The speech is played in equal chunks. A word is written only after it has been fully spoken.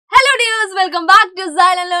welcome back to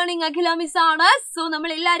Xylem Learning. Akhila Miss ആണ്. So നമ്മൾ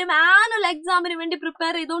എല്ലാവരും ആനുവൽ എക്സാമിന് വേണ്ടി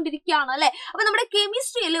പ്രിപ്പയർ ചെയ്തുകൊണ്ടിരിക്കുകയാണ് അല്ലേ. അപ്പോൾ നമ്മുടെ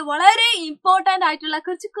കെമിസ്ട്രിയിൽ വളരെ ഇമ്പോർട്ടന്റ് ആയിട്ടുള്ള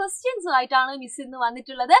കുറച്ച് ക്വസ്റ്റ്യൻസ് ആയിട്ടാണ് മിസ് ഇന്ന്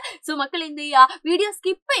വന്നിട്ടുള്ളത്. സോ മക്കൾ എന്ത് ചെയ്യുക, വീഡിയോ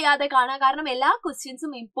സ്കിപ്പ് ചെയ്യാതെ കാണുക. കാരണം എല്ലാ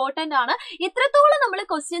ക്വസ്റ്റ്യൻസും ഇമ്പോർട്ടന്റ് ആണ്. എത്രത്തോളം നമ്മൾ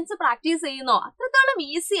ക്വസ്റ്റ്യൻസ് പ്രാക്ടീസ് ചെയ്യുന്നോ അത്രത്തോളം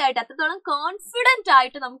ഈസി ആയിട്ട്, അത്രത്തോളം കോൺഫിഡന്റ്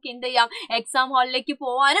ആയിട്ട് നമുക്ക് എന്ത് ചെയ്യാം, എക്സാം ഹാളിലേക്ക്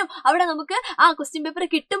പോകാനും അവിടെ നമുക്ക് ആ ക്വസ്റ്റ്യൻ പേപ്പർ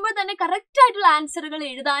കിട്ടുമ്പോൾ തന്നെ കറക്റ്റ് ആയിട്ടുള്ള ആൻസറുകൾ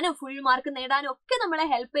എഴുതാനും ഫുൾ മാർക്ക് നേടാനും ഒക്കെ നമ്മളെ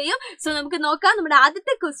ഹെൽപ്പ് ചെയ്യും. സോ നമുക്ക് നോക്കാം. നമ്മുടെ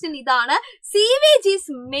ആദ്യത്തെ ക്വസ്റ്റ്യൻ ഇതാണ്. Sewage is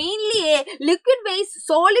mainly a liquid waste,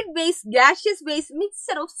 solid waste, gaseous waste,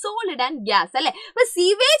 mixture of solid and gas അല്ലെ. അപ്പൊ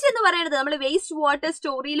സീവേജ് എന്ന് പറയുന്നത് നമ്മൾ വേസ്റ്റ് വാട്ടർ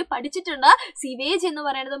സ്റ്റോറിയിൽ പഠിച്ചിട്ടുണ്ട്. സീവേജ് എന്ന്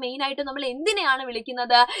പറയുന്നത് മെയിൻ ആയിട്ട് നമ്മൾ എന്തിനെയാണ്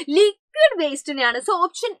വിളിക്കുന്നത്, ലിക്വിഡ് വേസ്റ്റിനെയാണ്. സോ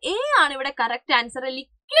ഓപ്ഷൻ എ ആണ് ഇവിടെ കറക്റ്റ് ആൻസർ.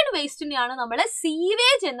 ലിക്വിഡ് വേസ്റ്റിനെയാണ് നമ്മൾ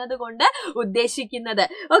സീവേജ് എന്നതുകൊണ്ട് ഉദ്ദേശിക്കുന്നത്.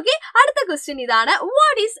 ഓക്കെ, അടുത്ത ക്വസ്റ്റ്യൻ ഇതാണ്.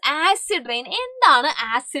 What is acid rain? എന്താണ്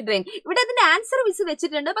ആസിഡ് റെയിൻ? ഇവിടെ അതിന്റെ ആൻസർ മിസ്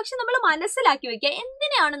വെച്ചിട്ടുണ്ട്. പക്ഷെ നമ്മൾ മനസ്സിലാക്കി വെക്കുക,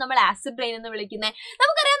 എന്തിനാണ് നമ്മൾ ആസിഡ് റെയിൻ എന്ന് വിളിക്കുന്നത്.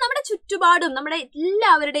 നമുക്കറിയാം നമ്മുടെ ചുറ്റുപാടും, നമ്മുടെ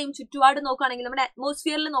എല്ലാവരുടെയും ചുറ്റുപാടും നോക്കുകയാണെങ്കിൽ, നമ്മുടെ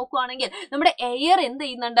അറ്റ്മോസ്ഫിയറിൽ നോക്കുകയാണെങ്കിൽ നമ്മുടെ എയർ എന്ത്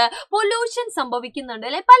ചെയ്യുന്നുണ്ട്, പൊല്യൂഷൻ സംഭവിക്കുന്നുണ്ട്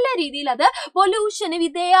അല്ലെ. പല രീതിയിൽ അത് പൊല്യൂഷന്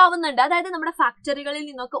വിധേയാവുന്നുണ്ട്. അതായത് നമ്മുടെ ഫാക്ടറികളിൽ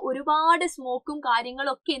നിന്നൊക്കെ ഒരുപാട് സ്മോക്കും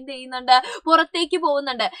കാര്യങ്ങളും ഒക്കെ എന്ത് ചെയ്യുന്നുണ്ട്, പുറത്തേക്ക്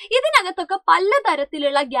പോകുന്നുണ്ട്. ഇതിനകത്തൊക്കെ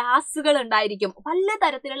പലതരത്തിലുള്ള ഗ്യാസുകൾ ഉണ്ടായിരിക്കും,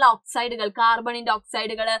 പലതരത്തിലുള്ള ഓക്സൈഡുകൾ, കാർബണിന്റെ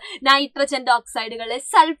ഓക്സൈഡുകൾ, നൈട്രജന്റെ ഓക്സൈഡുകൾ,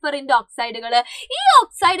 സൾഫറിന്റെ ഓക്സൈഡുകൾ. ഈ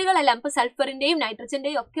ഓക്സൈഡുകളെല്ലാം, ഇപ്പൊ സൾഫറിന്റെയും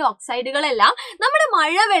നൈട്രജന്റെയും ഒക്കെ ഓക്സൈഡുകളെല്ലാം നമ്മുടെ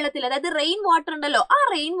മഴവെള്ളത്തിൽ, അതായത് റെയിൻ വാട്ടർ ഉണ്ടല്ലോ, ആ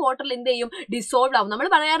റെയിൻ വാട്ടറിൽ എന്ത് ചെയ്യും, ഡിസോൾവ് ആവും. നമ്മൾ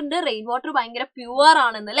പറയാറുണ്ട് റെയിൻ വാട്ടർ ഭയങ്കര പ്യുവർ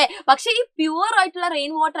ആണെന്ന് അല്ലെ. പക്ഷെ ഈ പ്യുവർ ആയിട്ടുള്ള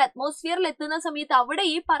റെയിൻ വാട്ടർ അറ്റ്മോസ്ഫിയറിൽ എത്തുന്ന സമയത്ത് അവിടെ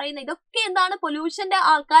ഈ പറയുന്ന ഇതൊക്കെ എന്താണ്, പൊല്യൂഷന്റെ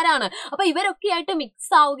ആൾക്കാരാണ്. അപ്പൊ ഇവരൊക്കെ ആയിട്ട്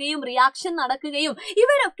മിക്സ് ആവുകയും റിയാക്ഷൻ നടക്കുകയും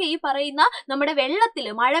ഇവരൊക്കെ ഈ പറയുന്ന നമ്മുടെ വെള്ളത്തിൽ,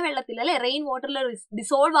 മഴവെള്ളത്തിൽ അല്ലെ, റെയിൻ വാട്ടറിൽ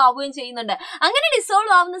ഡിസോൾവ് ആവുകയും ചെയ്യുന്നുണ്ട്. അങ്ങനെ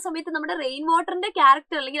ഡിസോൾവ് ആവുന്ന സമയത്ത് നമ്മുടെ റെയിൻ വാട്ടറിന്റെ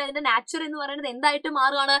ക്യാരക്ടർ അല്ലെങ്കിൽ അതിന്റെ നാച്ചുർ എന്ന് പറയുന്നത് എന്തായിട്ട്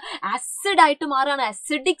മാറുകയാണ്, ആസിഡ് ആയിട്ട് മാറുകയാണ്.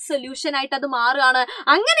 ആസിഡിക് സൊല്യൂഷൻ ആയിട്ട് അത് മാറുകയാണ്.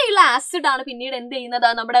 അങ്ങനെയുള്ള ആസിഡ് ആണ് പിന്നീട് എന്ത് ചെയ്യുന്നത്,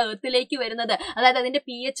 നമ്മുടെ എർത്തിലേക്ക് വരുന്നത്. അതായത് അതിന്റെ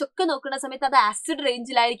pH ഒക്കെ നോക്കുന്ന സമയത്ത് അത് ആസിഡ്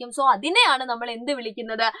റേഞ്ചിലായിരിക്കും. സോ അതിനെയാണ് നമ്മൾ എന്ത്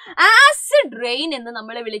വിളിക്കുന്നത്, ആസിഡ് റെയിൻ എന്ന്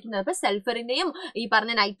നമ്മൾ വിളിക്കുന്നത്. അപ്പൊ സൾഫറിന്റെയും ഈ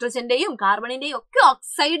പറഞ്ഞ നൈട്രജന്റെയും കാർബണിന്റെയും ഒക്കെ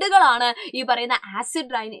ഓക്സൈഡുകളാണ് ഈ പറയുന്ന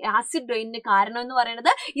ആസിഡ് റെയിനിന് കാരണം എന്ന്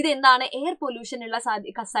പറയുന്നത്. ഇതെന്താണ്, എയർ പൊല്യൂഷൻ ഉള്ള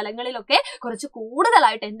സ്ഥലങ്ങളിലൊക്കെ കുറച്ച്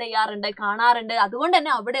കൂടുതലായിട്ട് എന്ത് ചെയ്യാറുണ്ട്, കാണാറുണ്ട്. അതുകൊണ്ട്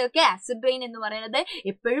തന്നെ അവിടെയൊക്കെ ആസിഡ് റെയിൻ എന്ന് പറയുന്നത്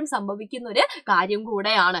എപ്പോഴും സംഭവിക്കുന്ന ഒരു കാര്യം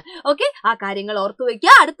കൂടെയാണ്. ഓക്കെ, ആ കാര്യങ്ങൾ ഓർത്തു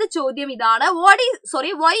വെക്കുക. അടുത്ത ചോദ്യം ഇതാണ്.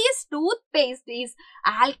 Y is tooth paste is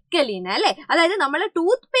alkaline അല്ലെ. അതായത് നമ്മൾ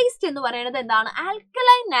ടൂത്ത് പേസ്റ്റ് എന്ന് പറയുന്നത് എന്താണ്,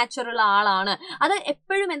 ആൽക്കലൈൻ നാച്ചുറൽ ആളാണ്. അത്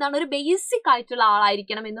എപ്പോഴും എന്താണ്, ഒരു ബേസിക് ആയിട്ടുള്ള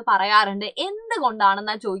ആളായിരിക്കണം എന്ന് പറയാറുണ്ട്.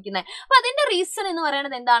 എന്തുകൊണ്ടാണെന്നാണ് ചോദിക്കുന്നത്. അപ്പൊ അതിന്റെ റീസൺ എന്ന്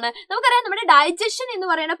പറയുന്നത് എന്താണ്, നമുക്കറിയാം നമ്മുടെ ഡൈജഷൻ എന്ന്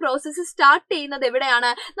പറയുന്ന പ്രോസസ്സ് സ്റ്റാർട്ട് ചെയ്യുന്നത് എവിടെയാണ്,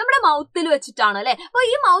 നമ്മുടെ മൗത്തിൽ വെച്ചിട്ടാണ് അല്ലെ. അപ്പൊ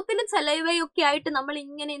ഈ മൗത്തിൽ സലൈവയൊക്കെ ആയിട്ട് നമ്മൾ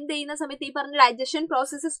ഇങ്ങനെ എന്ത് ചെയ്യുന്ന സമയത്ത്, ഈ പറഞ്ഞ ഡൈജഷൻ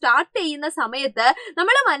പ്രോസസ്സ് സ്റ്റാർട്ട് ചെയ്യുന്ന സമയത്ത്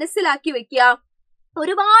നമ്മൾ മനസ്സിലാക്കി വെക്കുക,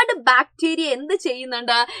 ഒരുപാട് ബാക്ടീരിയ എന്ത്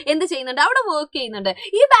ചെയ്യുന്നുണ്ട്, അവിടെ വർക്ക് ചെയ്യുന്നുണ്ട്.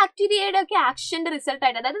 ഈ ബാക്ടീരിയയുടെ ഒക്കെ ആക്ഷന്റെ റിസൾട്ട്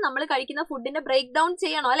ആയിട്ട്, അതായത് നമ്മൾ കഴിക്കുന്ന ഫുഡിന്റെ ബ്രേക്ക് ഡൗൺ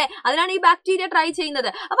ചെയ്യണോ അല്ലെ, അതിനാണ് ഈ ബാക്ടീരിയ ട്രൈ ചെയ്യുന്നത്.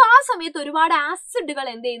 അപ്പൊ ആ സമയത്ത് ഒരുപാട് ആസിഡുകൾ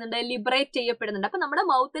എന്ത് ചെയ്യുന്നുണ്ട്, ലിബറേറ്റ് ചെയ്യപ്പെടുന്നുണ്ട്. അപ്പൊ നമ്മുടെ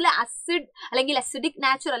മൗത്തിൽ ആസിഡ് അല്ലെങ്കിൽ അസിഡിക്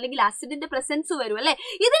നാച്ചുർ അല്ലെങ്കിൽ ആസിഡിന്റെ പ്രസൻസ് വരും അല്ലെ.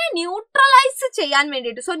 ഇതിനെ ന്യൂട്രലൈസ് ചെയ്യാൻ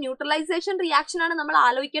വേണ്ടിയിട്ട്, സോ ന്യൂട്രലൈസേഷൻ റിയാക്ഷൻ ആണ് നമ്മൾ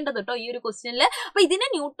ആലോചിക്കേണ്ടത് കേട്ടോ ഈ ഒരു ക്വസ്റ്റ്യനിൽ. അപ്പൊ ഇതിനെ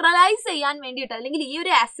ന്യൂട്രലൈസ് ചെയ്യാൻ വേണ്ടിയിട്ട്, അല്ലെങ്കിൽ ഈ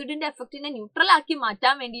ഒരു ആസിഡിന്റെ എഫക്റ്റിനെ ന്യൂട്രൽ ആക്കി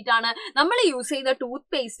മാറ്റാൻ വേണ്ടിയിട്ടാണ് നമ്മൾ യൂസ് ചെയ്യുന്ന ടൂത്ത്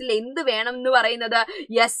പേസ്റ്റിൽ എന്ത് വേണം എന്ന് പറയുന്നത്,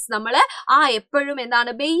 യെസ്, നമ്മൾ എപ്പോഴും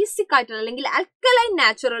എന്താണ്, ബേസിക് ആയിട്ടുള്ള അല്ലെങ്കിൽ alkaline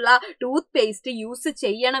natural tooth paste use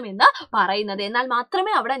ചെയ്യണമെന്ന് പറയുന്നത്. എന്നാൽ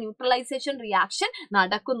മാത്രമേ അവിടെ ന്യൂട്രലൈസേഷൻ റിയാക്ഷൻ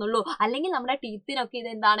നടക്കുന്നുള്ളൂ. അല്ലെങ്കിൽ നമ്മുടെ ടീത്തിനൊക്കെ ഇത്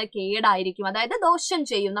എന്താണ്, കേടായിരിക്കും, അതായത് ദോഷം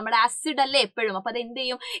ചെയ്യും. നമ്മുടെ ആസിഡ് അല്ലേ എപ്പോഴും. അപ്പൊ അത് എന്ത്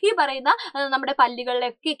ചെയ്യും, ഈ പറയുന്ന നമ്മുടെ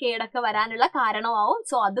പല്ലുകളിലൊക്കെ കേടൊക്കെ വരാനുള്ള കാരണമാവും.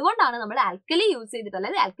 സോ അതുകൊണ്ടാണ് നമ്മൾ ആൽക്കലി യൂസ് ചെയ്തിട്ട്,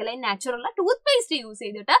 അതായത് alkaline natural tooth paste use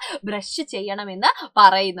ചെയ്തിട്ട് ബ്രഷ് ചെയ്യണമെന്ന്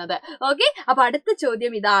പറയുന്നത്. ഓക്കെ, അപ്പൊ അടുത്ത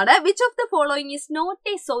ചോദ്യം ഇതാണ്. Which of the following is not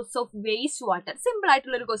A source of waste water? Simple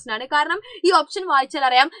ആയിട്ടുള്ള ഒരു ക്വസ്റ്റൻ ആണ്. കാരണം ഈ ഓപ്ഷൻ വായിച്ചാൽ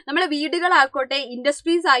അറിയാം, നമ്മുടെ വീടുകളായിക്കോട്ടെ,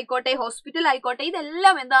 ഇൻഡസ്ട്രീസ് ആയിക്കോട്ടെ, ഹോസ്പിറ്റൽ ആയിക്കോട്ടെ,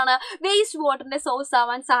 ഇതെല്ലാം എന്താണ്, വേസ്റ്റ് വാട്ടറിന്റെ സോഴ്സ്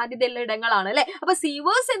ആവാൻ സാധ്യതയുള്ള ഇടങ്ങളാണ് അല്ലെ. അപ്പൊ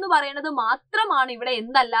സീവേഴ്സ് എന്ന് പറയുന്നത് മാത്രമാണ് ഇവിടെ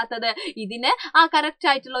എന്തല്ലാത്തത്, ഇതിന് കറക്റ്റ്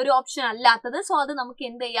ആയിട്ടുള്ള ഒരു ഓപ്ഷൻ അല്ലാത്തത്. സോ അത് നമുക്ക്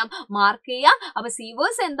എന്ത് ചെയ്യാം, മാർക്ക് ചെയ്യാം. അപ്പൊ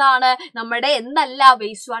സീവേഴ്സ് എന്താണ്, നമ്മുടെ എന്തല്ല,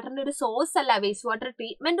 വേസ്റ്റ് വാട്ടറിന്റെ ഒരു സോഴ്സ് അല്ല, വേസ്റ്റ് വാട്ടർ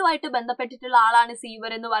ട്രീറ്റ്മെന്റുമായിട്ട് ബന്ധപ്പെട്ടിട്ടുള്ള ആളാണ്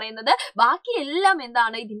സീവർ എന്ന് പറയുന്നത്. ബാക്കി ഇതെല്ലാം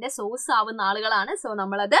എന്താണ് ഇതിന്റെ സോഴ്സ് ആവുന്ന ആളുകളാണ്. സോ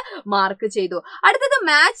നമ്മളത് മാർക്ക് ചെയ്തു. അടുത്തത്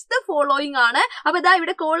മാച്ച് ദ ഫോളോയിങ് ആണ്. അപ്പൊ ഇതാ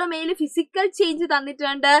ഇവിടെ കോളം എയിൽ ഫിസിക്കൽ ചേഞ്ച്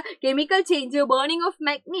തന്നിട്ടുണ്ട്, chemical change, burning of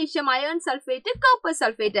magnesium, iron sulphate, copper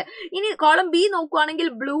sulphate. ഇനി കോളം ബി നോക്കുവാണെങ്കിൽ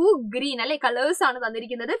ബ്ലൂ, ഗ്രീൻ അല്ലെ കളേഴ്സ് ആണ്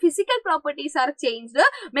തന്നിരിക്കുന്നത്. Physical properties are changed,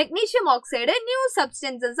 magnesium oxide, new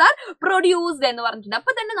substances are produced എന്ന് പറഞ്ഞിട്ടുണ്ട്.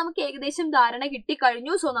 അപ്പൊ തന്നെ നമുക്ക് ഏകദേശം ധാരണ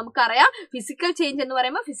കിട്ടിക്കഴിഞ്ഞു. സോ നമുക്കറിയാം ഫിസിക്കൽ ചേഞ്ച് എന്ന്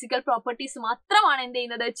പറയുമ്പോൾ ഫിസിക്കൽ പ്രോപ്പർട്ടീസ് മാത്രമാണ് എന്ത്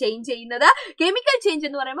ചെയ്യുന്നത്, ചേഞ്ച് ചെയ്യുന്നത്. കെമിക്കൽ ചേഞ്ച്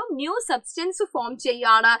എന്ന് പറയുമ്പോൾ ന്യൂ സബ്സ്റ്റൻസ് ഫോം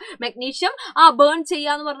ചെയ്യാണ്. മെഗ്നീഷ്യം ബേൺ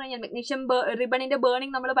ചെയ്യാന്ന് പറഞ്ഞു കഴിഞ്ഞാൽ മെഗ്നീഷ്യം റിബണിന്റെ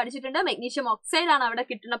ബേണിംഗ് നമ്മൾ പഠിച്ചിട്ടുണ്ട്. മെഗ്നീഷ്യം ഓക്സൈഡ് ആണ് അവിടെ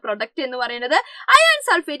കിട്ടുന്ന പ്രൊഡക്റ്റ് എന്ന് പറയുന്നത്. അയൺ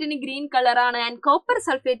സൾഫേറ്റിന് ഗ്രീൻ കളർ ആണ്. ആൻഡ് കോപ്പർ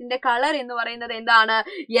സൾഫേറ്റിന്റെ കളർ എന്ന് പറയുന്നത് എന്താണ്,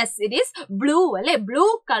 യെസ് ഇറ്റ് ഈസ് ബ്ലൂ അല്ലെ, ബ്ലൂ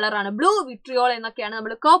കളർ ആണ്. ബ്ലൂ വിട്രിയോൾ എന്നൊക്കെയാണ്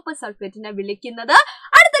നമ്മൾ കോപ്പർ സൾഫേറ്റിനെ വിളിക്കുന്നത്.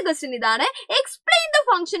 അടുത്ത ക്വസ്റ്റ്യൻ ഇതാണ്, explain the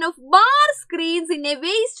function of bar screens in A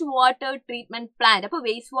waste water treatment plant. അപ്പൊ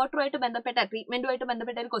വേസ്റ്റ് വാട്ടറുമായിട്ട് ബന്ധപ്പെട്ട ട്രീറ്റ്മെന്റുമായിട്ട്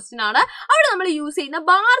ബന്ധപ്പെട്ട ഒരു ക്വസ്റ്റ്യൻ ആണ്. അവിടെ നമ്മൾ യൂസ് ചെയ്യുന്ന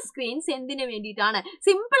ബാർ സ്ക്രീൻസ് എന്തിനു വേണ്ടിയിട്ടാണ്?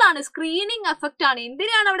 സിമ്പിൾ ആണ്, സ്ക്രീനിങ് എഫക്റ്റ് ആണ്.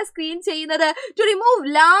 എന്തിനാണ് അവിടെ സ്ക്രീൻ ചെയ്യുന്നത്? ടു റിമൂവ്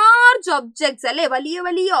ലാർജ് ഒബ്ജക്ട്സ് അല്ലെ, വലിയ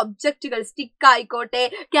വലിയ ഒബ്ജക്റ്റുകൾ, സ്റ്റിക്ക് ആയിക്കോട്ടെ,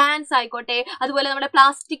 ക്യാൻസ് ആയിക്കോട്ടെ, അതുപോലെ നമ്മുടെ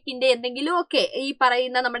പ്ലാസ്റ്റിക്കിന്റെ എന്തെങ്കിലും ഒക്കെ ഈ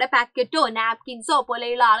പറയുന്ന നമ്മുടെ പാക്കറ്റോ നാപ്കിൻസോ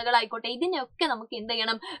പോലെയുള്ള ആളുകളായിക്കോട്ടെ, ഇതിനെയൊക്കെ നമുക്ക് എന്ത്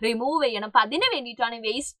ചെയ്യണം, റിമൂവ് ചെയ്യണം. അപ്പൊ അതിന് വേണ്ടിയിട്ടാണ്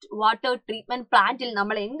വേസ്റ്റ് വാട്ടർ ട്രീറ്റ്മെന്റ് പ്ലാന്റിൽ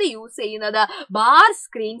നമ്മൾ എന്ത് യൂസ് ചെയ്യുന്നത്, ബാർ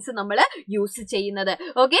സ്ക്രീൻസ് നമ്മൾ യൂസ് ചെയ്യുന്നത്.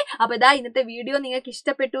 ഓക്കെ, അപ്പൊ ഇതാ ഇന്നത്തെ വീഡിയോ നിങ്ങൾക്ക്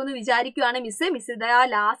ഇഷ്ടപ്പെട്ടു എന്ന് വിചാരിക്കുകയാണ്. മിസ് ഇതാ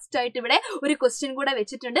ലാസ്റ്റ് ആയിട്ട് ഇവിടെ ഒരു ക്വസ്റ്റ്യൻ കൂടെ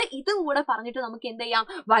വെച്ചിട്ടുണ്ട്. ഇതും കൂടെ പറഞ്ഞിട്ട് നമുക്ക് എന്ത് ചെയ്യാം,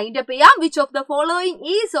 വൈൻഡ് അപ്പ് ചെയ്യാം. Which of the following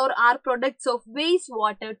is or R products of waste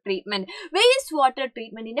water treatment? Waste water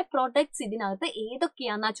ട്രീറ്റ്മെന്റിന്റെ products ഇതിനകത്ത്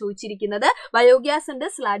ഏതൊക്കെയാണെന്നാ ചോദിച്ചിരിക്കുന്നത്. ബയോഗ്യാസ് ഉണ്ട്,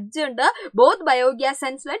 സ്ലഡ്ജ് ഉണ്ട്, both biogas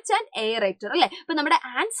and sludge and aerator അല്ലെ. അപ്പൊ നമ്മുടെ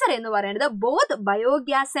ആൻസർ എന്ന് പറയുന്നത് ബോത്ത്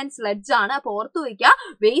ബയോഗ്യാസ് ആൻഡ് സ്ലഡ്ജ് ആണ്. അപ്പൊ ഓർത്തു വയ്ക്കുക,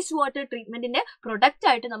 വേസ്റ്റ് വാട്ടർ ട്രീറ്റ്മെന്റിന്റെ പ്രൊഡക്റ്റ്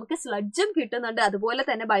ആയിട്ട് നമുക്ക് സ്ലഡ്ജും കിട്ടുന്നുണ്ട്, അതുപോലെ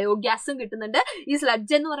തന്നെ ബയോഗ്യാസും കിട്ടുന്നുണ്ട്. ഈ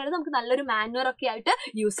സ്ലഡ്ജ് എന്ന് പറയുന്നത് നമുക്ക് നല്ലൊരു മാനുവർ ഒക്കെ ആയിട്ട്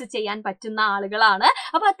യൂസ് ചെയ്യാൻ പറ്റുന്ന ആളുകളാണ്.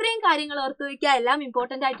 അപ്പൊ അത്രയും കാര്യങ്ങൾ ഓർത്തു വയ്ക്കുക. എല്ലാം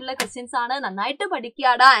ഇമ്പോർട്ടന്റ് ആയിട്ടുള്ള ക്വസ്റ്റ്യൻസ് ആണ്. നന്നായിട്ട്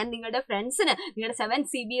പഠിക്കാടാ. ആൻഡ് നിങ്ങളുടെ ഫ്രണ്ട്സിന്, നിങ്ങളുടെ 7th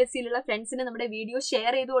CBSE ഫ്രണ്ട്സിന് നമ്മുടെ വീഡിയോ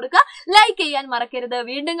ഷെയർ ചെയ്ത് കൊടുക്കുക, ലൈക്ക് ചെയ്യാൻ മറക്കരുത്.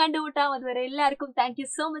 വീണ്ടും കണ്ടുമുട്ടാം. അതുവരെ എല്ലാവർക്കും thank you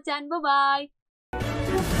so much and by.